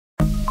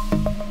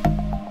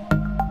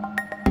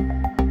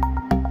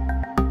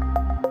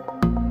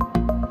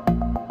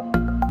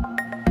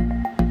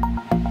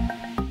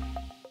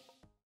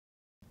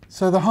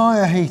So the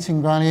higher heating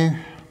value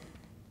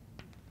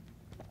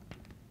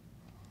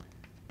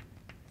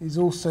is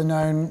also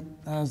known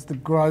as the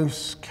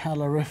gross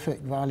calorific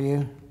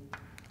value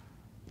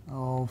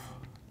of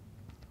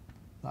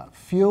that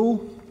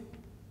fuel.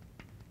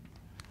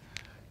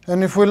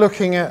 And if we're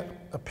looking at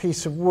a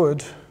piece of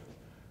wood,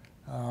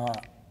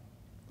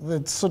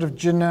 the sort of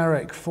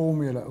generic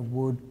formula of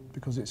wood,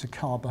 because it's a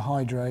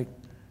carbohydrate,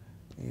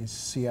 is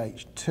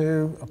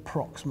CH2,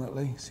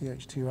 approximately,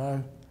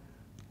 CH2O.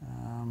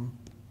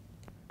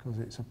 Because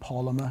it's a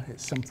polymer,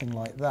 it's something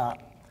like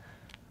that.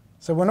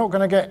 So we're not going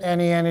to get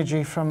any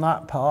energy from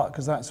that part,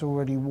 because that's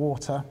already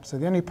water. So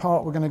the only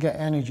part we're going to get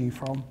energy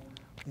from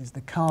is the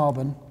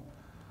carbon.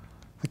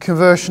 The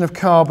conversion of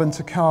carbon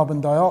to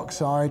carbon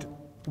dioxide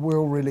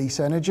will release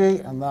energy,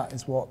 and that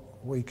is what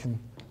we can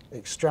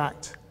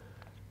extract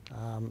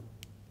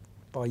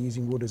by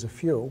using wood as a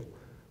fuel.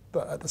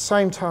 But at the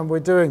same time we're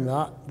doing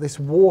that, this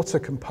water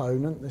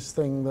component, this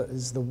thing that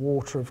is the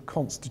water of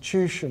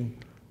constitution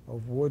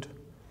of wood,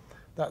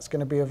 that's going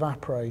to be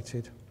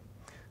evaporated,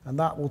 and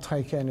that will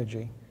take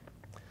energy.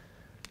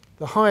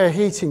 The higher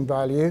heating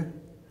value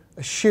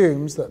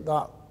assumes that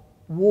that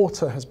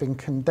water has been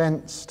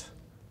condensed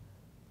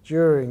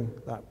during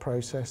that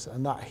process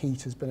and that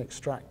heat has been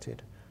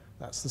extracted.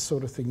 That's the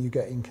sort of thing you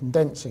get in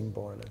condensing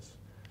boilers.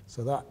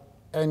 So that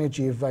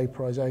energy of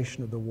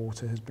vaporization of the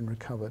water has been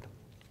recovered.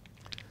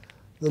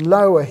 The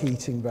lower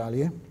heating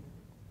value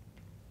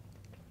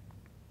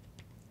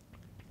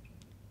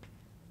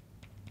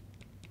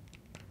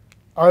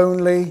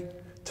only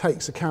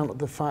takes account of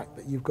the fact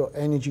that you've got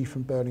energy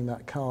from burning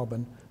that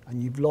carbon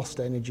and you've lost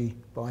energy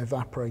by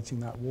evaporating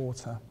that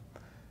water.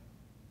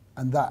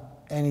 And that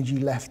energy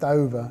left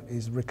over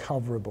is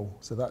recoverable,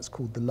 so that's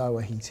called the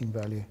lower heating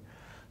value.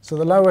 So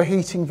the lower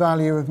heating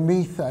value of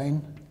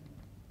methane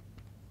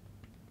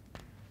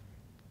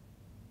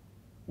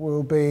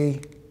will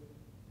be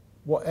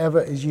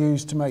whatever is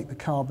used to make the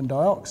carbon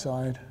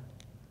dioxide,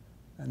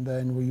 and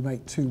then we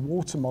make two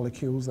water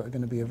molecules that are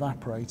going to be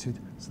evaporated,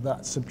 so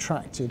that's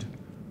subtracted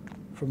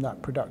from that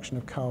production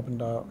of carbon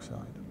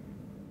dioxide.